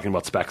going to be talking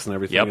about specs and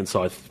everything. Yep. And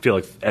so I feel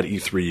like at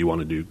E3 you want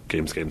to do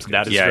games.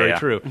 That is very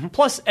true.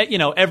 Plus,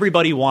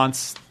 everybody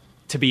wants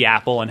to be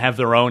Apple and have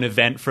their own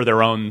event for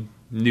their own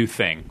new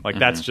thing. Like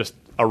that's just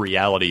a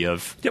reality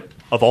of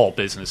all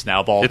business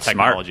now, of all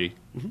technology.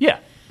 Yeah,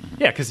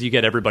 because you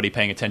get everybody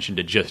paying attention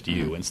to just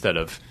you instead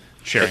of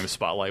sharing the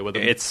spotlight with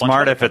them. It's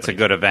smart if it's a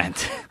good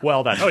event.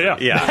 Well, that's yeah.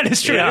 true. That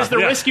is true. It is the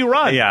risk you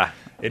run. Yeah.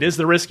 It is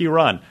the risk you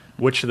run.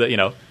 Which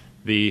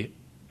the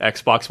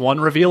Xbox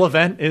One reveal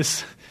event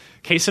is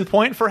case in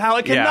point for how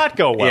it cannot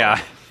go well.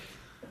 Yeah.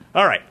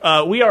 All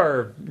right. We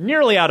are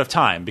nearly out of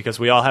time because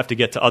we all have to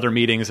get to other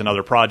meetings and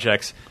other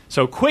projects.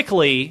 So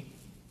quickly,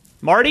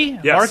 Marty,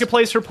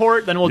 Marketplace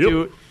report, then we'll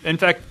do... In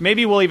fact,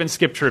 maybe we'll even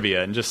skip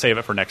trivia and just save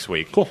it for next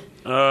week. Cool.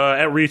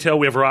 At retail,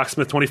 we have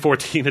Rocksmith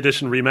 2014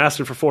 edition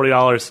remastered for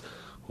 $40.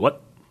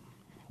 What?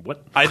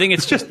 I think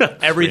it's just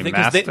everything,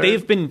 because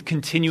they've been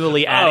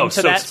continually adding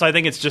to that, so I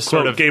think it's just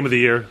sort of... Game of the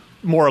Year.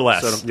 More or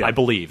less, I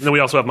believe. And then we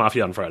also have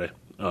Mafia on Friday.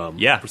 For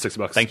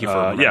 $60. Thank you for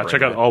remembering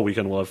check out that. all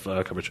weekend. We'll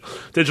have coverage.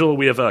 Digital,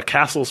 we have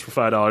Castles for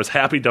 $5,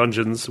 Happy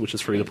Dungeons, which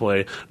is free to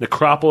play,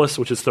 Necropolis,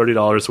 which is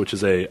 $30, which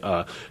is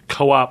a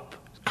co-op,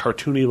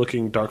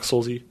 cartoony-looking Dark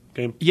Soulsy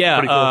game. Yeah,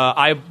 Pretty cool.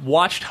 I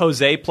watched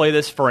Jose play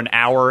this for an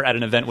hour at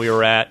an event we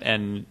were at,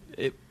 and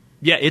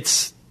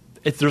there's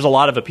a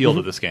lot of appeal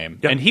to this game.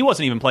 Yep. And he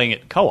wasn't even playing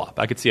it co-op.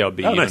 I could see how it would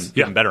be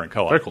even better in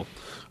co-op. Very cool.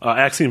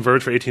 Axiom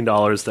Verge for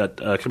 $18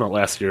 that came out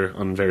last year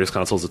on various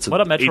consoles. It's an What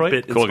up, Metroid?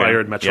 8-bit Cool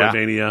inspired game.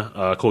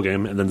 Metroidvania, cool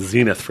game. And then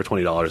Zenith for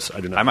 $20. I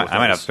do not. I might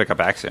have to pick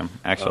up Axiom,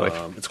 actually.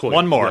 It's cool.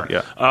 One more.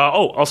 Yeah.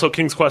 Also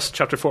King's Quest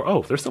Chapter 4.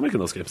 Oh, they're still making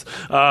those games.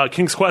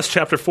 King's Quest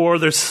Chapter 4.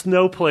 There's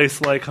no place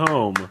like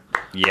home.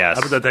 Yes.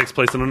 I bet that takes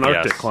place in an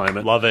Arctic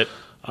climate. Love it.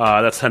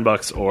 That's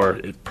 $10, or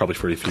it's probably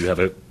free if you have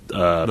it.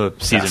 The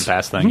season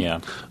pass thing,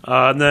 yeah.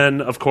 And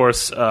then, of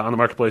course, on the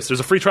marketplace,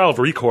 there's a free trial of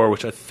Recore,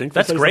 which I think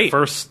That's great. The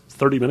first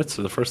 30 minutes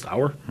or the first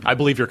hour. I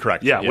believe you're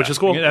correct. Yeah, which is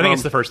cool. I think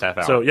it's the first half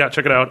hour. So,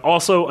 check it out.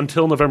 Also,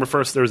 until November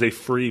 1st, there's a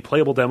free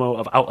playable demo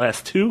of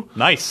Outlast 2.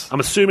 Nice.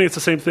 I'm assuming it's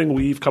the same thing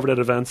we've covered at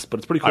events, but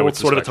it's pretty cool. would It's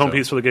sort of a suspect tone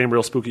piece for the game,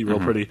 real spooky, real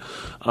pretty.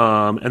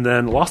 And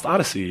then Lost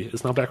Odyssey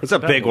is now back with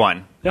It's a big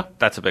one. Yeah.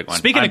 That's a big one.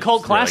 Speaking of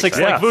cult classics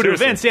excited. like Voodoo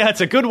seriously. Vince,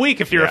 it's a good week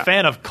if you're a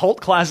fan of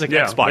cult classic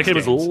Xbox that game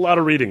has a games. lot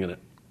of reading in it.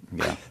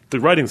 Yeah. The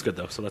writing's good,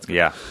 though, so that's good.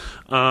 Yeah.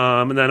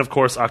 And then, of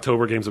course,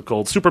 October Games of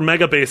Gold. Super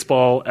Mega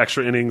Baseball,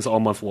 extra innings all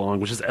month long,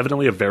 which is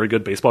evidently a very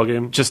good baseball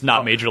game. Just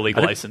not Major League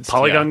I think licensed.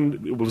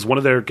 Polygon was one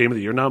of their Game of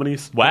the Year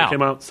nominees when Wow. it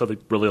came out, so they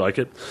really like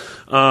it.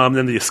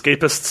 Then The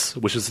Escapists,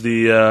 which is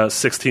the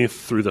 16th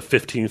through the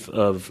 15th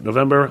of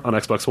November on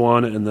Xbox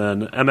One, and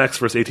then MX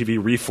vs.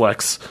 ATV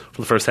Reflex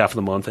for the first half of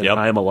the month, and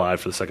I Am Alive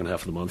for the second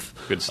half of the month.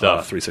 Good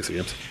stuff. 360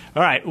 games.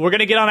 All right, we're going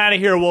to get on out of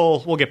here.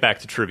 We'll get back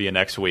to trivia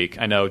next week.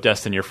 I know,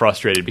 Destin, you're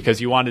frustrated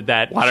because you wanted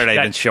that. Why did I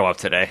even show up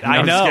today? No,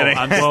 I I'm know.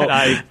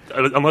 just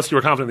kidding. Unless you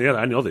were confident in the other,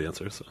 I know the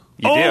answer. So.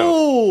 You do.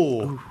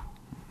 Oh!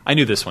 I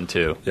knew this one,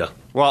 too. Yeah.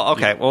 Well,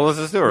 okay. Well, let's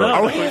just do it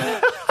real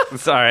quick.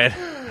 It's all right.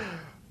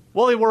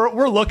 Well,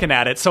 we're looking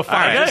at it, so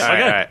fine. All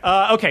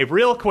right. Okay,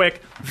 real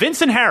quick.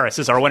 Vincent Harris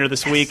is our winner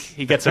this week.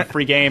 He gets a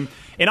free game.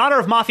 In honor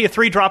of Mafia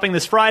 3 dropping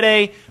this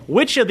Friday,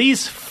 which of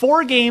these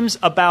 4 games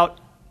about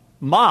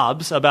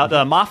mobs,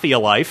 about mafia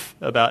life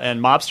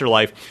and mobster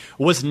life,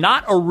 was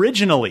not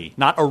originally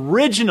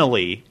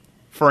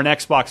for an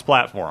Xbox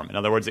platform? In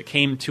other words, it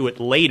came to it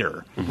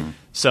later.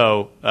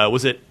 So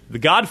was it The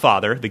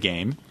Godfather, the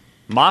game,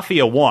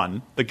 Mafia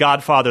 1, The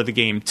Godfather, the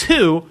game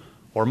 2,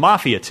 or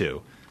Mafia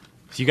 2?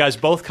 So you guys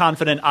both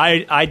confident?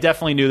 I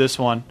definitely knew this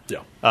one.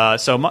 Yeah.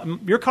 So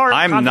your card.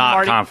 I'm not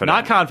Marty? confident.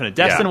 Not confident.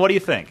 Destin, Yeah. what do you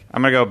think?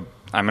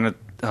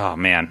 Oh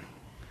man,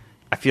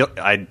 I feel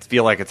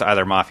like it's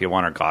either Mafia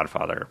 1 or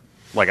Godfather.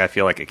 Like I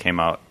feel like it came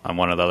out on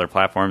one of the other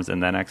platforms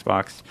and then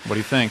Xbox. What do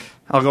you think?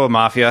 I'll go with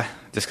Mafia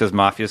just because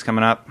Mafia's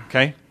coming up.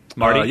 Okay,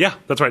 Marty. Yeah,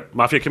 that's right.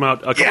 Mafia came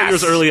out a couple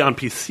years early on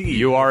PC.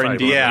 You are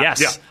indeed. Yeah.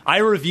 Yes. Yeah. I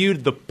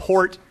reviewed the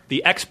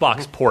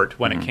Xbox port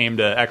when it came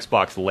to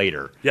Xbox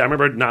later. Yeah, I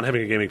remember not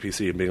having a gaming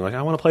PC and being like,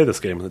 I want to play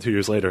this game. And then 2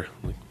 years later,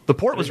 like, The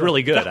port was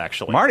really good,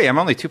 actually. Marty, I'm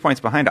only 2 points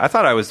behind. I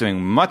thought I was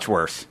doing much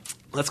worse.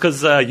 that's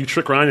because you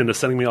trick Ryan into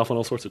sending me off on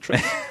all sorts of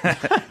trips.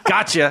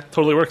 Gotcha.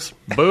 Totally works.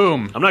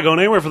 Boom. I'm not going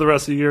anywhere for the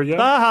rest of the year yet.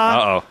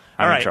 Uh-oh.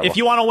 All right, if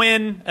you want to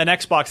win an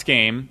Xbox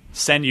game,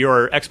 send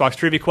your Xbox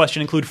trivia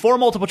question, include 4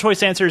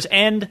 multiple-choice answers,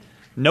 and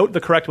note the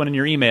correct one in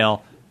your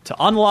email to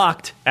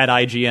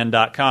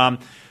unlocked@ign.com.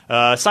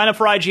 Sign up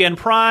for IGN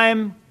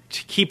Prime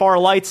to keep our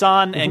lights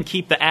on and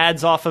keep the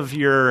ads off of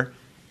your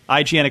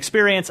IGN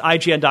experience,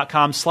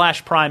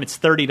 ign.com/Prime. It's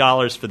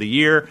 $30 for the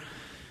year.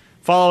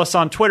 Follow us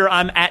on Twitter.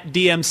 I'm at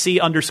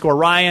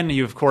DMC_Ryan.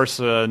 You, of course,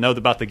 know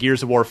about the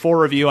Gears of War 4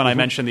 review, and I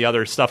mentioned the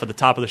other stuff at the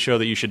top of the show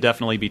that you should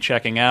definitely be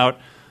checking out.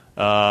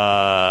 Watch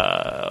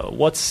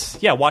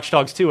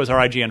Dogs 2 is our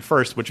IGN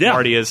First, which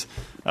Marty is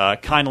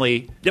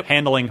kindly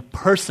handling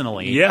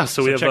personally. Yeah,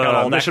 so we have check out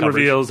all mission that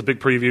coverage. reveals, a big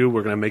preview.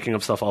 We're going to be making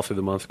up stuff all through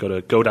the month. Go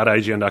to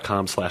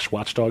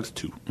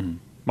go.ign.com/watchdogs2.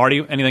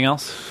 Marty, anything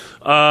else?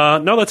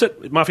 No, that's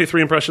it. Mafia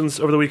 3 impressions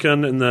over the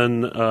weekend, and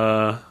then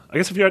I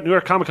guess if you're at New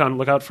York Comic Con,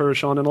 look out for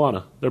Sean and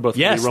Alana. They're both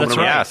Yes, roaming that's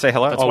around. right. Yeah, say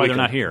hello. That's all why weekend.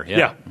 they're not here.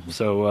 Yeah.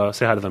 So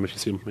say hi to them if you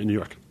see them in New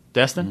York.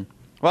 Destin?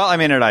 Well, I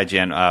mean, at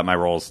IGN, my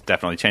role's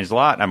definitely changed a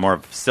lot. I'm more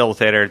of a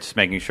facilitator, just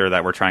making sure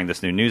that we're trying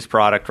this new news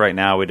product right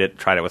now. We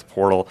tried it with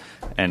Portal,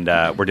 and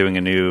we're doing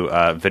a new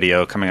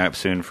video coming up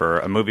soon for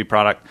a movie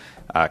product.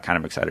 Kind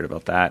of excited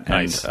about that.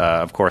 Nice. And,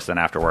 of course, then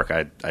after work,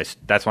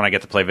 that's when I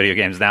get to play video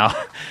games now.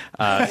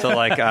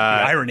 The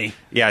irony.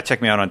 Yeah,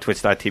 check me out on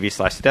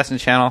twitch.tv/the Destin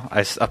channel. I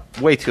was up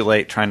way too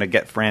late trying to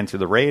get Fran through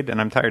the raid, and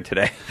I'm tired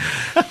today.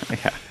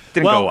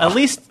 Didn't go well. At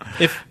least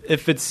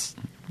if it's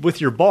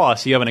with your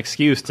boss, you have an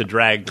excuse to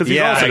drag. Because he's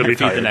also going to be your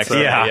feet tired. the next so.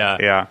 day.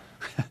 Yeah.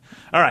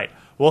 All right.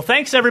 Well,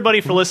 thanks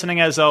everybody for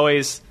listening as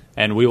always,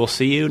 and we will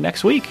see you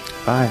next week.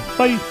 Bye.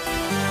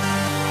 Bye.